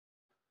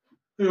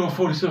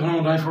47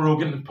 all day for all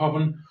getting it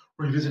popping,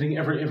 revisiting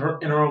every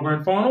NRL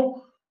Grand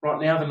Final.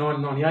 Right now, the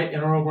 1998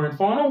 NRL Grand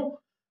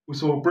Final. We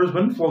saw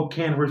Brisbane flog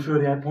Canterbury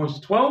 38 points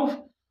to 12.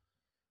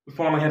 We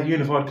finally had a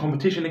unified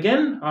competition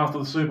again after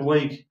the Super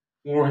League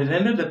war had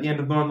ended at the end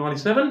of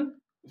 1997,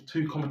 with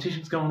two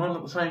competitions going on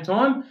at the same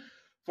time.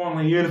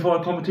 Finally, a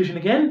unified competition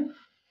again,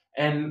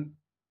 and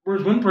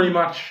Brisbane pretty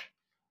much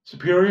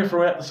superior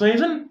throughout the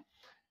season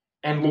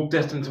and looked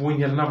destined to win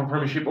yet another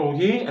premiership all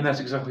year, and that's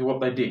exactly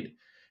what they did.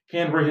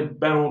 Canterbury had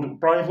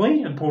battled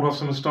bravely and pulled off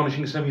some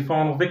astonishing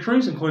semi-final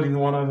victories, including the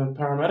one over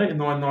Parramatta in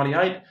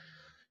 1998,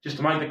 just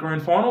to make the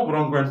grand final. But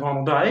on grand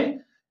final day,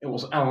 it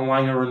was Alan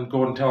Langer and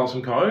Gorden, Tallis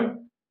and co.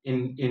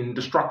 in a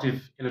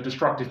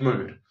destructive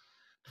mood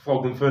to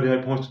flog them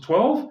 38 points to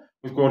 12,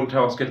 with Gorden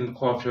Tallis getting the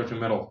Clive Churchill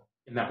medal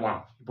in that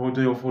one. Your boy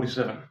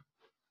DL47.